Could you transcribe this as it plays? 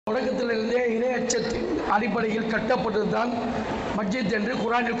தொடக்கத்திலிருந்தே இறை அச்சத்தின் அடிப்படையில் கட்டப்பட்டதுதான் மஸ்ஜித் என்று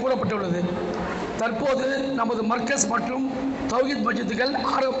குர்ஆனில் கூறப்பட்டுள்ளது. தற்போது நமது மர்கஸ் மற்றும் தௌஹீத் மஸ்ஜிதுகள்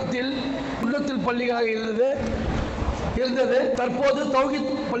ஆரம்பத்தில் சுன்னத்துல் பள்ளிகளாக இருந்தது தற்போது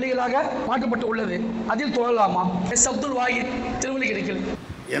தௌஹீத் பள்ளிகளாக மாற்றப்பட்டு உள்ளது. அதில் தொழலாமா? எஸ். அப்துல் வாஹித், திருவல்லிக்கேணியில்.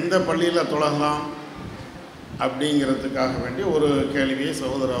 எந்த பள்ளியில் தொழலாம் அப்படிங்கிறதுக்காக வேண்டி ஒரு கேள்வியை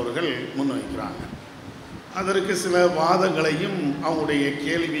சகோதரர் அவர்கள் முன்வைக்கிறாங்க. அதற்கு சில வாதங்களையும் அவங்களுடைய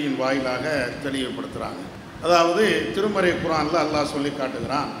கேள்வியின் வாயிலாக தெளிவுபடுத்துகிறாங்க. அதாவது திருமறை குர்ஆனில் அல்லாஹ் சொல்லி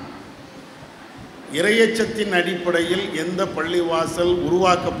காட்டுகிறான், இறையச்சத்தின் அடிப்படையில் எந்த பள்ளிவாசல்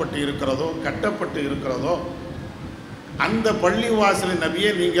உருவாக்கப்பட்டு இருக்கிறதோ கட்டப்பட்டு இருக்கிறதோ அந்த பள்ளிவாசலின்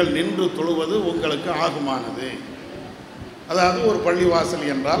நபியை நீங்கள் நின்று தொழுவது உங்களுக்கு ஆகுமானது. அதாவது ஒரு பள்ளிவாசல்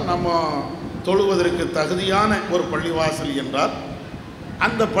என்றால் நம்ம தொழுவதற்கு தகுதியான ஒரு பள்ளிவாசல் என்றால்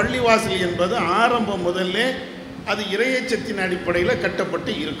அந்த பள்ளிவாசல் என்பது ஆரம்பம் முதல்ல அது இறையச்சத்தின் அடிப்படையில்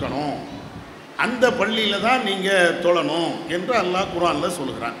கட்டப்பட்டு இருக்கணும். அந்த பள்ளியில் தான் நீங்கள் தொழணும் என்று அல்லாஹ் குர்ஆனில்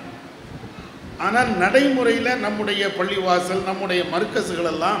சொல்கிறான். ஆனால் நடைமுறையில் நம்முடைய பள்ளிவாசல் நம்முடைய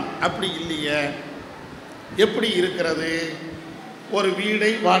மர்கஸுகளெல்லாம் அப்படி இல்லையே. எப்படி இருக்கிறது? ஒரு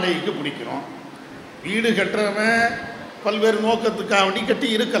வீடை வாடகைக்கு பிடிக்கிறோம். வீடு கட்டுறவன் பல்வேறு நோக்கத்துக்காக வேண்டி கட்டி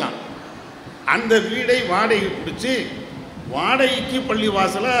இருக்கலாம். அந்த வீடை வாடகை பிடிச்சி வாடகைக்கு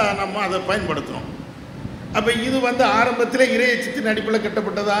பள்ளிவாசலை நம்ம அதை பயன்படுத்துகிறோம். அப்போ இது ஆரம்பத்தில் இறையச்சத்தின் அடிப்படையில்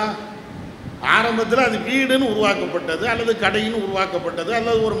கட்டப்பட்டதா? ஆரம்பத்தில் அது வீடுன்னு உருவாக்கப்பட்டது அல்லது கடைன்னு உருவாக்கப்பட்டது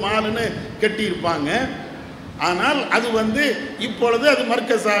அல்லது ஒரு மாலுன்னு கட்டியிருப்பாங்க. ஆனால் அது இப்பொழுது அது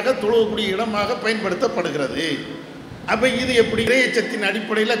மர்கஸாக தொழக்கூடிய இடமாக பயன்படுத்தப்படுகிறது. அப்போ இது எப்படி இறையச்சத்தின்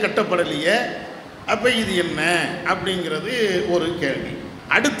அடிப்படையில் கட்டப்படலையே? அப்போ இது என்ன அப்படிங்கிறது ஒரு கேள்வி.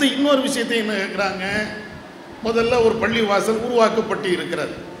 அடுத்து இன்னொரு விஷயத்தை என்ன கேட்குறாங்க, முதல்ல ஒரு பள்ளிவாசல் உருவாக்கப்பட்டு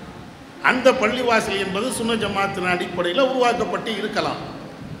இருக்கிறது. அந்த பள்ளிவாசல் என்பது சுன்ன ஜமாத்தின் அடிப்படையில் உருவாக்கப்பட்டு இருக்கலாம்.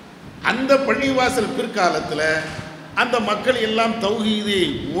 அந்த பள்ளிவாசல் பிற்காலத்தில் அந்த மக்கள் எல்லாம் தௌஹீதை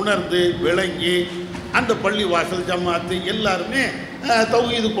உணர்ந்து விளங்கி அந்த பள்ளிவாசல் ஜமாத்து எல்லாருமே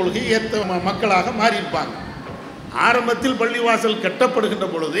தௌஹீது கொள்கை ஏற்ற மக்களாக மாறியிருப்பாங்க. ஆரம்பத்தில் பள்ளிவாசல் கட்டப்படுகின்ற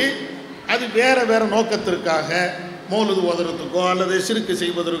பொழுது அது வேறு நோக்கத்திற்காக மௌலிது ஓதுறதுக்கோ அல்லது சிறுக்கு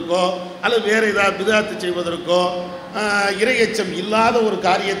செய்வதற்கோ அல்லது வேறு ஏதாவது பிதாத்து செய்வதற்கோ இறையச்சம் இல்லாத ஒரு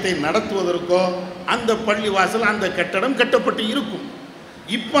காரியத்தை நடத்துவதற்கோ அந்த பள்ளிவாசல் அந்த கட்டடம் கட்டப்பட்டு இருக்கும்.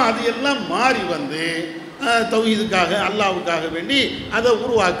 இப்போ அது எல்லாம் மாறி தௌஹீதுக்காக அல்லாஹ்வுக்காக வேண்டி அதை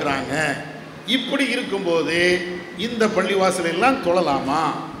உருவாக்குறாங்க. இப்படி இருக்கும்போது இந்த பள்ளிவாசல் எல்லாம் தொழலாமா?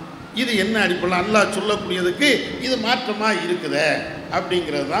 இது என்ன அடிப்படையில் அல்லாஹ் சொல்லக்கூடியதுக்கு இது மாற்றமாக இருக்குதே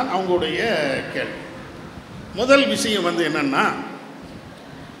அப்படிங்கிறது தான் அவங்களுடைய கேள்வி. முதல் விஷயம் என்னன்னா,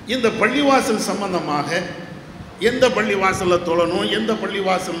 இந்த பள்ளிவாசல் சம்பந்தமாக எந்த பள்ளிவாசலில் தொழணும் எந்த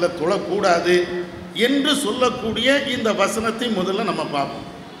பள்ளிவாசலில் தொழக்கூடாது என்று சொல்லக்கூடிய இந்த வசனத்தை முதல்ல நம்ம பார்ப்போம்.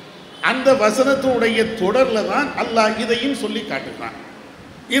 அந்த வசனத்தினுடைய தொடரில் தான் அல்லாஹ் இதையும் சொல்லி காட்டுகிறான்.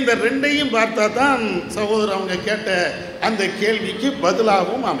 இந்த ரெண்டையும் பார்த்தா தான் சகோதரர் அவங்க கேட்ட அந்த கேள்விக்கு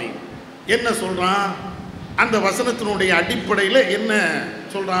பதிலாகவும் அமையும். என்ன சொல்கிறான்? அந்த வசனத்தினுடைய அடிப்படையில் என்ன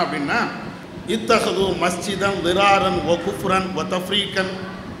சொல்கிறான் அப்படின்னா, இத்தஹது மஸ்ஜிதன் லிராரன் வ குஃப்ரன் வ தஃப்ரீகன்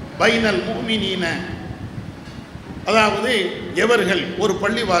பைனல் முஃமினீன. அதாவது எவர்கள் ஒரு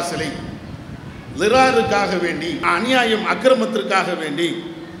பள்ளிவாசலை லிராருக்காக வேண்டி அநியாயம் அக்கிரமத்திற்காக வேண்டி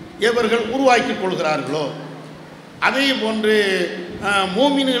எவர்கள் உருவாக்கி கொள்கிறார்களோ, அதே போன்று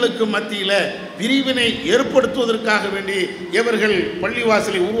மோமின்களுக்கு மத்தியில் பிரிவினை ஏற்படுத்துவதற்காக வேண்டி எவர்கள்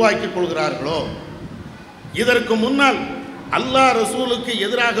பள்ளிவாசலை உருவாக்கி கொள்கிறார்களோ, இதற்கு முன்னால் அல்லாஹ் ரசூலுக்கு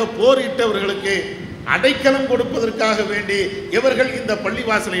எதிராக போரிட்டவர்களுக்கு அடைக்கலம் கொடுப்பதற்காக வேண்டி எவர்கள் இந்த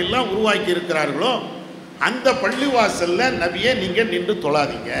பள்ளிவாசலை எல்லாம் உருவாக்கி இருக்கிறார்களோ அந்த பள்ளிவாசலில் நபியை நீங்கள் நின்று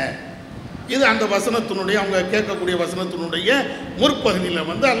தொழாதீங்க. இது அந்த வசனத்தினுடைய அவங்க கேட்கக்கூடிய வசனத்தினுடைய முற்பகுதியில்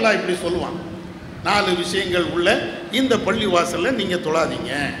அல்லாஹ் இப்படி சொல்லுவான், 4 விஷயங்கள் உள்ள இந்த பள்ளிவாசலில் நீங்கள்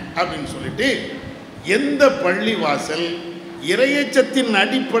தொழாதீங்க அப்படின்னு சொல்லிட்டு, எந்த பள்ளிவாசல் இறையச்சத்தின்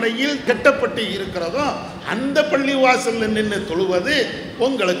அடிப்படையில் கட்டப்பட்டு இருக்கிறதோ அந்த பள்ளிவாசலில் நின்று தொழுவது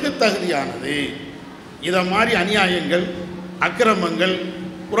உங்களுக்கு தகுதியானது. இதை மாதிரி அநியாயங்கள் அக்கிரமங்கள்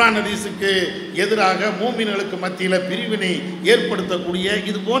குர்ஆன் ஹதீஸுக்கு எதிராக மூமின்களுக்கு மத்தியில் பிரிவினை ஏற்படுத்தக்கூடிய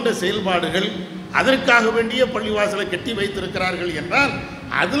இது போன்ற செயல்பாடுகள் அதற்காக வேண்டிய பள்ளிவாசலை கட்டி வைத்திருக்கிறார்கள் என்றால்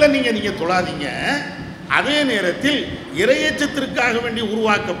அதில் நீங்கள் தொழாதீங்க. அதே நேரத்தில் இறையச்சத்திற்காக வேண்டி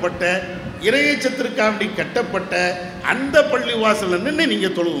உருவாக்கப்பட்ட இறையச்சத்திற்காக வேண்டி கட்டப்பட்ட அந்த பள்ளிவாசலில் நின்று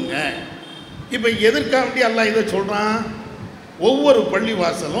நீங்கள் தொழுவுங்க. இப்போ எதற்காக வேண்டி அல்லாஹ் இதை சொல்கிறான்? ஒவ்வொரு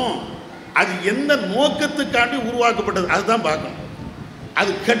பள்ளிவாசலும் அது எந்த நோக்கத்துக்காண்டி உருவாக்கப்பட்டது அதுதான் பார்க்கணும்.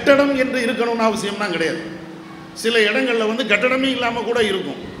 அது கட்டடம் என்று இருக்கணும்னு அவசியம்லாம் கிடையாது. சில இடங்களில் கட்டடமே இல்லாமல் கூட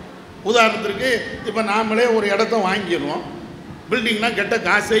இருக்கும். உதாரணத்திற்கு இப்போ நாமளே ஒரு இடத்த வாங்கிடுவோம், பில்டிங்லாம் கட்ட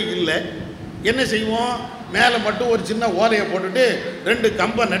காசே இல்லை. என்ன செய்வோம்? மேலே மட்டும் ஒரு சின்ன ஓலையை போட்டுட்டு 2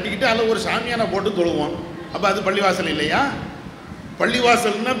 கம்பை நட்டிக்கிட்டு அதில் ஒரு சாமியானை போட்டு தொழுவோம். அப்போ அது பள்ளிவாசல் இல்லையா?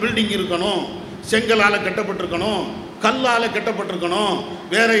 பள்ளிவாசல்னா பில்டிங் இருக்கணும், செங்கலால் கட்டப்பட்டிருக்கணும், கல்லால் கட்டப்பட்டிருக்கணும்,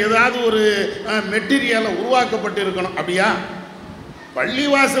 வேறு ஏதாவது ஒரு மெட்டீரியலை உருவாக்கப்பட்டு இருக்கணும். அப்படியா?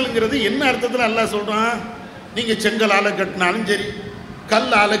 பள்ளிவாசலுங்கிறது என்ன அர்த்தத்தில் அல்லாஹ் சொல்கிறான்? நீங்கள் செங்கலால் கட்டினாலும் சரி,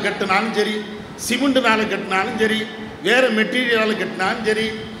 கல்லால் கட்டினாலும் சரி, சிமெண்ட்னால கட்டினாலும் சரி, வேறு மெட்டீரியலால் கட்டினாலும் சரி,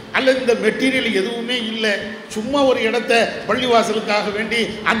 அல்லது இந்த மெட்டீரியல் எதுவுமே இல்லை, சும்மா ஒரு இடத்த பள்ளிவாசலுக்காக வேண்டி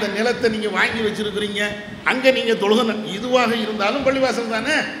அந்த நிலத்தை நீங்கள் வாங்கி வச்சுருக்கிறீங்க, அங்கே நீங்கள் தொழுகணும், இதுவாக இருந்தாலும் பள்ளிவாசல்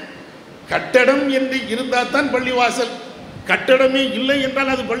தானே. கட்டடம் என்று இருந்தால் தான் பள்ளிவாசல், கட்டடமே இல்லை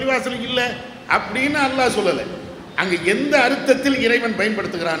என்றால் அது பள்ளிவாசல் இல்லை அப்படின்னு அல்லாஹ் சொல்லலை. அங்கே எந்த அர்த்தத்தில் இறைவன்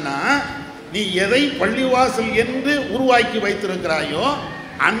பயன்படுத்துகிறான்னா, நீ எதை பள்ளிவாசல் என்று உருவாக்கி வைத்திருக்கிறாயோ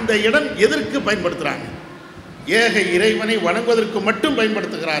அந்த இடம் எதற்கு பயன்படுத்துகிறாங்க? ஏக இறைவனை வணங்குவதற்கு மட்டும்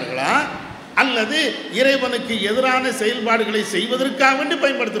பயன்படுத்துகிறார்களா, அல்லது இறைவனுக்கு எதிரான செயல்பாடுகளை செய்வதற்காக வேண்டி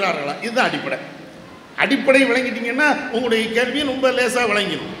பயன்படுத்துகிறார்களா? இதுதான் அடிப்படை. அடிப்படை விளங்கிட்டீங்கன்னா உங்களுடைய கேள்வியை ரொம்ப லேசாக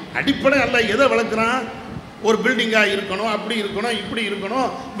விளங்கிடும். அடிப்படை அல்ல எதை வளர்க்குறான்? ஒரு பில்டிங்காக இருக்கணும், அப்படி இருக்கணும், இப்படி இருக்கணும்,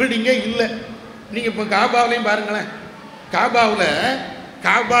 பில்டிங்கே இல்லை. நீங்கள் இப்போ காபாவிலையும் பாருங்களேன், காபாவில்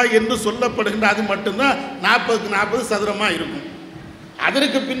காபா என்று சொல்லப்படுகின்ற அது மட்டும்தான் 40க்கு 40 சதுரமாக இருக்கும்.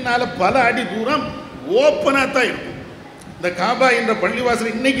 அதற்கு பின்னால் பல அடி தூரம் ஓப்பனாக தான் இருக்கும். இந்த காபா என்ற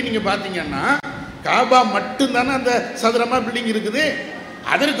பள்ளிவாசல் இன்னைக்கு நீங்கள் பார்த்தீங்கன்னா காபா மட்டும்தானே அந்த சதுரமாக பில்டிங் இருக்குது.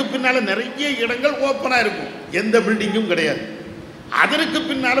 அதற்கு பின்னால் நிறைய இடங்கள் ஓப்பனாக இருக்கும், எந்த பில்டிங்கும் கிடையாது. அதற்கு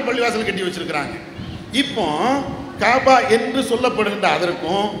பின்னால் பள்ளிவாசல் கட்டி வச்சிருக்கிறாங்க. இப்போ காபா என்று சொல்லப்படுகின்ற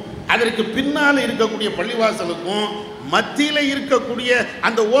அதற்கும் அதற்கு பின்னால் இருக்கக்கூடிய பள்ளிவாசலுக்கும் மத்தியில் இருக்கக்கூடிய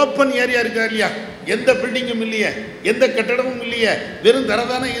அந்த ஓப்பன் ஏரியா இருக்கா இல்லையா, எந்த பில்டிங்கும் இல்லையே, எந்த கட்டடமும் இல்லையே, வெறும்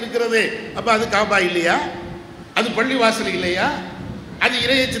தரதானே இருக்கிறது. அப்போ அது காபா இல்லையா? அது பள்ளிவாசல் இல்லையா? அது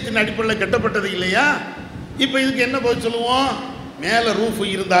இறையச்சத்தின் அடிப்படையில் கட்டப்பட்டது இல்லையா? இப்போ இதுக்கு என்ன பதில் சொல்லுவோம்? மேலே ரூஃப்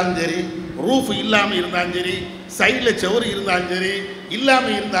இருந்தாலும் சரி, ரூஃப் இல்லாமல் இருந்தாலும் சரி, சைடில் செவரு இருந்தாலும் சரி,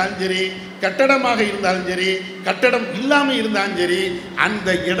 இல்லாமல் இருந்தாலும் சரி, கட்டடமாக இருந்தாலும் சரி, கட்டடம் இல்லாமல் இருந்தாலும் சரி, அந்த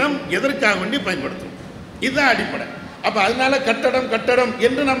இடம் எதற்காக வேண்டி பயன்படுத்தும்? இதுதான் அடிப்படை. அப்போ அதனால கட்டடம் கட்டடம்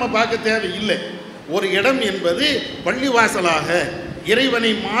என்று நம்ம பார்க்க தேவையில்லை. ஒரு இடம் என்பது பள்ளிவாசலாக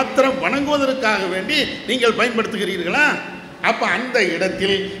இறைவனை மாத்திரம் வணங்குவதற்காக வேண்டி நீங்கள் பயன்படுத்துகிறீர்களா? அப்போ அந்த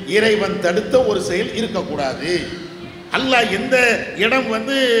இடத்தில் இறைவன் தடுத்த ஒரு செயல் இருக்கக்கூடாது. அல்லாஹ் எந்த இடம்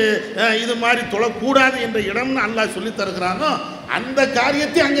இது மாதிரி தொழக்கூடாது என்ற இடம்னு அல்லாஹ் சொல்லி தருகிறானோ அந்த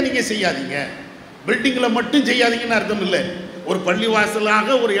காரியத்தை அங்கே நீங்கள் செய்யாதீங்க. பில்டிங்கில் மட்டும் செய்யாதீங்கன்னு அர்த்தம் இல்லை. ஒரு பள்ளிவாசலாக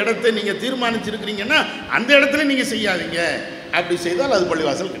ஒரு இடத்தை நீங்கள் தீர்மானிச்சிருக்கிறீங்கன்னா அந்த இடத்துல நீங்கள் செய்யாதீங்க. அப்படி செய்தால் அது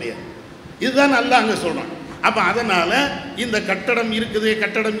பள்ளிவாசல் கிடையாது. இதுதான் அல்லாஹ் அங்கே சொல்கிறான். அப்போ அதனால் இந்த கட்டடம் இருக்குது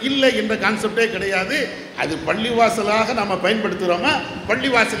கட்டடம் இல்லை என்ற கான்செப்டே கிடையாது. அது பள்ளிவாசலாக நம்ம பயன்படுத்துகிறோமா,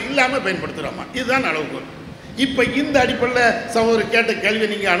 பள்ளிவாசல் இல்லாமல் பயன்படுத்துகிறோமா, இதுதான் அளவுகோல். இப்போ இந்த அடிப்படையில் சகோதரர் கேட்ட கேள்வியை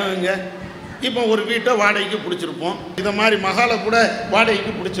நீங்கள் அணுகுங்க. இப்போ ஒரு வீட்டை வாடகைக்கு பிடிச்சிருப்போம், இதை மாதிரி மகாலை கூட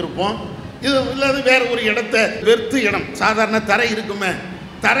வாடகைக்கு பிடிச்சிருப்போம். இது இல்லாத வேறு ஒரு இடத்த வெறுத்து இடம் சாதாரண தரை இருக்குமே,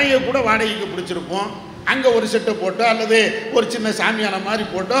 தரையை கூட வாடகைக்கு பிடிச்சிருப்போம். அங்கே ஒரு செட்டை போட்டோ அல்லது ஒரு சின்ன சாமியான மாதிரி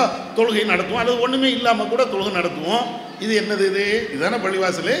போட்டோ தொழுகை நடத்துவோம், அல்லது ஒன்றுமே இல்லாமல் கூட தொழுகை நடத்துவோம். இது என்னது? இதுதானே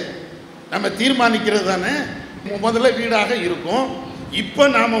பள்ளிவாசல். நம்ம தீர்மானிக்கிறது தானே. முதல்ல வீடாக இருக்கும், இப்போ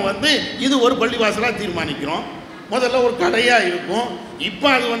நாம் இது ஒரு பள்ளிவாசலாக தீர்மானிக்கிறோம். முதல்ல ஒரு கடையாக இருக்கும், இப்போ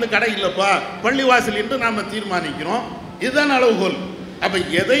அது கடை இல்லைப்பா பள்ளிவாசல் என்று நாம் தீர்மானிக்கிறோம். இதுதான் அளவுகோல். அப்போ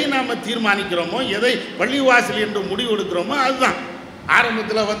எதை நாம் தீர்மானிக்கிறோமோ, எதை பள்ளிவாசல் என்று முடிவு எடுக்கிறோமோ அதுதான்.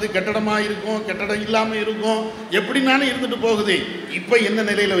 ஆரம்பத்தில் கட்டடமாக இருக்கும், கட்டடம் இல்லாமல் இருக்கும், எப்படினாலும் இருந்துட்டு போகுது. இப்போ என்ன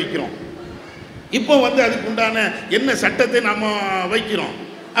நிலையில் வைக்கிறோம்? இப்போ அதுக்கு உண்டான என்ன சட்டத்தை நாம் வைக்கிறோம்?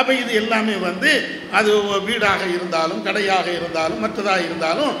 அப்போ இது எல்லாமே அது வீடாக இருந்தாலும் கடையாக இருந்தாலும் மற்றதாக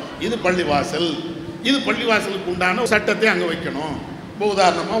இருந்தாலும் இது பள்ளிவாசல். இது பள்ளிவாசலுக்கு உண்டான சட்டத்தை அங்கே வைக்கணும். இப்போ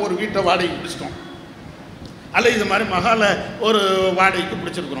உதாரணமாக ஒரு வீட்டை வாடகைக்கு பிடிச்சிட்டோம், அல்ல இது மாதிரி மகால ஒரு வாடகைக்கு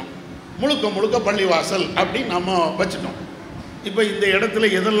பிடிச்சிருக்கிறோம், முழுக்க முழுக்க பள்ளிவாசல் அப்படின்னு நம்ம வச்சுட்டோம். இப்போ இந்த இடத்துல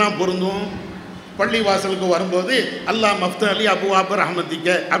எதெல்லாம் பொருந்தும்? பள்ளிவாசலுக்கு வரும்போது அல்லாஹ் மஃப்த அலி அபுவாப ரஹமத்திக்க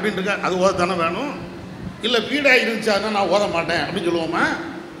அப்படின்ட்டு அது ஓத தானே வேணும். இல்லை வீடாக இருந்துச்சாதான் நான் ஓத மாட்டேன் அப்படின்னு சொல்லுவோமா?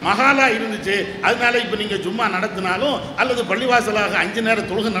 மகாலா இருந்துச்சு அதனால இப்போ நீங்கள் சும்மா நடத்தினாலும் அல்லது பள்ளிவாசலாக 5 நேரம்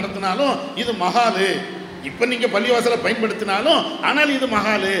தொழுகை நடத்தினாலும் இது மகாலு. இப்போ நீங்கள் பள்ளிவாசலை பயன்படுத்தினாலும் ஆனால் இது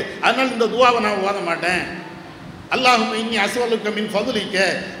மகாலு, அதனால் இந்த துவாவை நான் ஓத மாட்டேன். அல்லாஹும்ம இன்னி அஸ்அலுக்க மின் ஃபதுலிக்க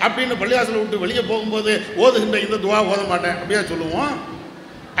அப்படின்னு பள்ளிவாசலை விட்டு வெளியே போகும்போது ஓதுகின்ற இந்த துவா ஓத மாட்டேன் அப்படியா சொல்லுவோம்?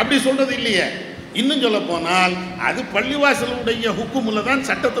 அப்படி சொல்கிறது இல்லையே. இன்னும் சொல்ல போனால் அது பள்ளிவாசலுடைய ஹுக்குமில் தான்,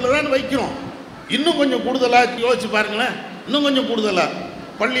 சட்டத்தில் தான் வைக்கிறோம். இன்னும் கொஞ்சம் கூடுதலாக யோசிச்சு பாருங்களேன். இன்னும் கொஞ்சம் கூடுதலாக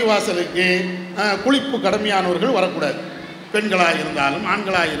பள்ளிவாசலுக்கு குளிப்பு கடமையானவர்கள் வரக்கூடாது. பெண்களாக இருந்தாலும்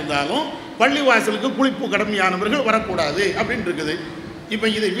ஆண்களாக இருந்தாலும் பள்ளிவாசலுக்கு குளிப்பு கடமையானவர்கள் வரக்கூடாது அப்படின்னு இருக்குது. இப்போ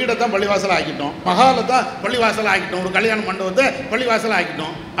இதை வீடை தான் பள்ளிவாசல் ஆக்கிட்டோம், மகாலை தான் பள்ளிவாசல் ஆக்கிட்டோம், ஒரு கல்யாண மண்டபத்தை பள்ளிவாசல்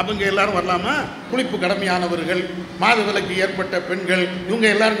ஆக்கிட்டோம். அப்போ இங்கே எல்லாரும் வரலாமா? குளிப்பு கடமையானவர்கள், மாதவிலக்கு ஏற்பட்ட பெண்கள், இவங்க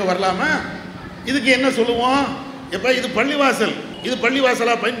எல்லாருக்கும் வரலாமா? இதுக்கு என்ன சொல்லுவோம்? எப்போ இது பள்ளிவாசல், இது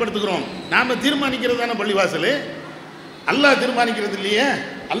பள்ளிவாசலாக பயன்படுத்துகிறோம். நாம் தீர்மானிக்கிறது தானே பள்ளிவாசல், அல்லாஹ் தீர்மானிக்கிறது இல்லையே.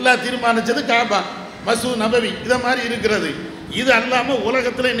 அல்லாஹ் தீர்மானித்தது காபா, மசூத் நபவி இதை மாதிரி இருக்கிறது. இது அல்லாமல்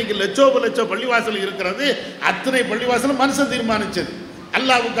உலகத்தில் இன்னைக்கு லட்சோப பள்ளிவாசல் இருக்கிறது. அத்தனை பள்ளிவாசலும் மனுஷன் தீர்மானித்தது,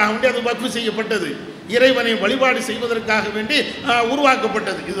 அல்லாஹ்வுக்காக வேண்டி அது வக்ஃப் செய்யப்பட்டது, இறைவனை வழிபாடு செய்வதற்காக வேண்டி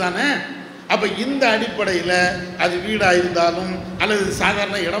உருவாக்கப்பட்டது. இதுதானே? அப்போ இந்த அடிப்படையில் அது வீடாக இருந்தாலும் அல்லது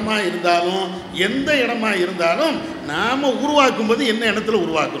சாதாரண இடமா இருந்தாலும் எந்த இடமா இருந்தாலும் நாம் உருவாக்கும் போது என்ன எண்ணத்தில்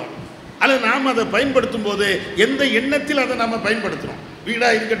உருவாக்குறோம், அல்லது நாம் அதை பயன்படுத்தும் போது எந்த எண்ணத்தில் அதை நாம் பயன்படுத்துகிறோம்.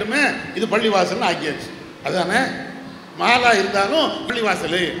 வீடாக இருக்கட்டுமே, இது பள்ளிவாசல்னு ஆக்கியாச்சு, அதுதானே? மாலாக இருந்தாலும்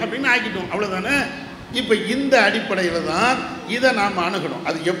பள்ளிவாசல் அப்படின்னு ஆக்கிட்டோம், அவ்வளோதானே? இப்போ இந்த அடிப்படையில் தான் இதை நாம் அணுகணும்.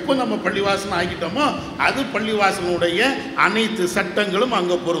 அது எப்போ நம்ம பள்ளிவாசல் ஆக்கிட்டோமோ அது பள்ளிவாசலுடைய அனைத்து சட்டங்களும்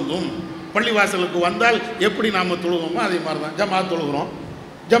அங்கே பொருந்தும். பள்ளிவாசலுக்கு வந்தால் எப்படி நாம் தொழுவோமோ அதே மாதிரி தான் ஜமாத் தொழுகிறோம்.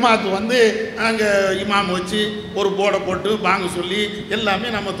 ஜமாத்து வந்து அங்கே இமாம் வச்சு ஒரு போர்டை போட்டு பாங்க சொல்லி எல்லாமே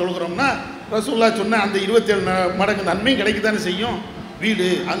நம்ம தொழுகிறோம்னா ரசூலுல்லாஹ் சொன்ன அந்த 27 மடங்கு நன்மையும் கிடைக்க தானே செய்யும். வீடு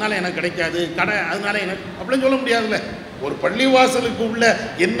அதனால் எனக்கு கிடைக்காது, கடை அதனால எனக்கு அப்படின்னு சொல்ல முடியாதுல்ல. ஒரு பள்ளிவாசலுக்கு உள்ள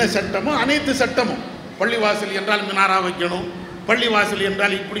என்ன சட்டமோ அனைத்து சட்டமும், பள்ளிவாசல் என்றால் மினாரா வைக்கணும், பள்ளிவாசல்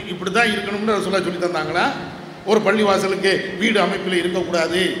என்றால் இப்படி தான் இருக்கணும்னு ரசூலுல்லாஹ் சொல்லி தந்தாங்களா? ஒரு பள்ளிவாசலுக்கு வீடு அமைப்பில்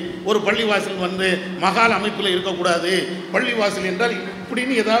இருக்கக்கூடாது, ஒரு பள்ளிவாசல் வந்து மகால் அமைப்பில் இருக்கக்கூடாது, பள்ளிவாசல் என்றால்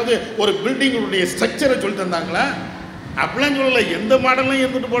இப்படின்னு ஏதாவது ஒரு பில்டிங்களுடைய ஸ்ட்ரக்சரை சொல்லி தந்தாங்களா? அப்படிலாம் சொல்லலை. எந்த மாடலும்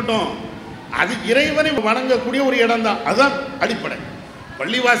இருந்துட்டு போட்டோம், அது இறைவனை வணங்கக்கூடிய ஒரு இடம் தான், அதுதான் அடிப்படை.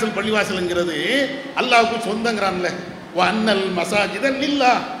 பள்ளிவாசல்ங்கிறது அல்லாஹ்வுக்கு சொந்தங்கிறான்ல, அன்னல் மசாஜித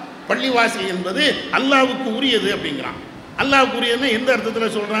லில்லாஹ், பள்ளிவாசல் என்பது அல்லாஹ்வுக்கு உரியது அப்படிங்கிறான். அல்லாஹ்வுக்கு உரியதுன்னா எந்த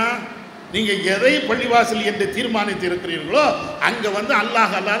அர்த்தத்தில் சொல்கிறான்? நீங்கள் எதை பள்ளிவாசல் என்று தீர்மானித்து இருக்கிறீர்களோ அங்கே வந்து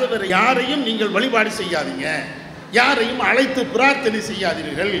அல்லாஹ் அல்லாத வேறு யாரையும் நீங்கள் வழிபாடு செய்யாதீங்க, யாரையும் அழைத்து பிரார்த்தனை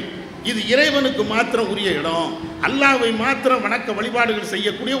செய்யாதீர்கள். இது இறைவனுக்கு மாத்திரம் உரிய இடம், அல்லாஹ்வை மாத்திரம் வணக்க வழிபாடுகள்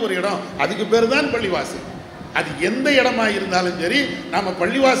செய்யக்கூடிய ஒரு இடம், அதுக்கு பேர் தான் பள்ளிவாசல். அது எந்த இடமா இருந்தாலும் சரி, நாம்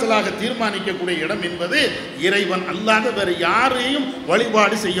பள்ளிவாசலாக தீர்மானிக்கக்கூடிய இடம் என்பது இறைவன் அல்லாத வேறு யாரையும்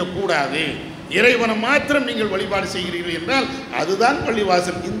வழிபாடு செய்யக்கூடாது. இறைவனை மாத்திரம் நீங்கள் வழிபாடு செய்கிறீர்கள் என்றால் அதுதான்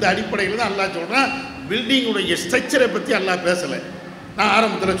பள்ளிவாசல். இந்த அடிப்படையில் தான் அல்லாஹ் சொல்கிறான். பில்டிங்குடைய ஸ்ட்ரக்சரை பற்றி அல்லாஹ் பேசலை. நான்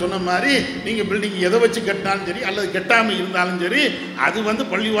ஆரம்பத்தில் சொன்ன மாதிரி நீங்கள் பில்டிங் எதை வச்சு கட்டினாலும் சரி அல்லது கட்டாமல் இருந்தாலும் சரி அது வந்து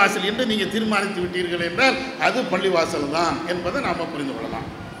பள்ளிவாசல் என்று நீங்கள் தீர்மானித்து விட்டீர்கள் என்றால் அது பள்ளிவாசல் தான் என்பதை நாம் புரிந்து கொள்ளலாம்.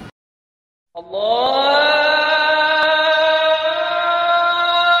 அல்லாஹ்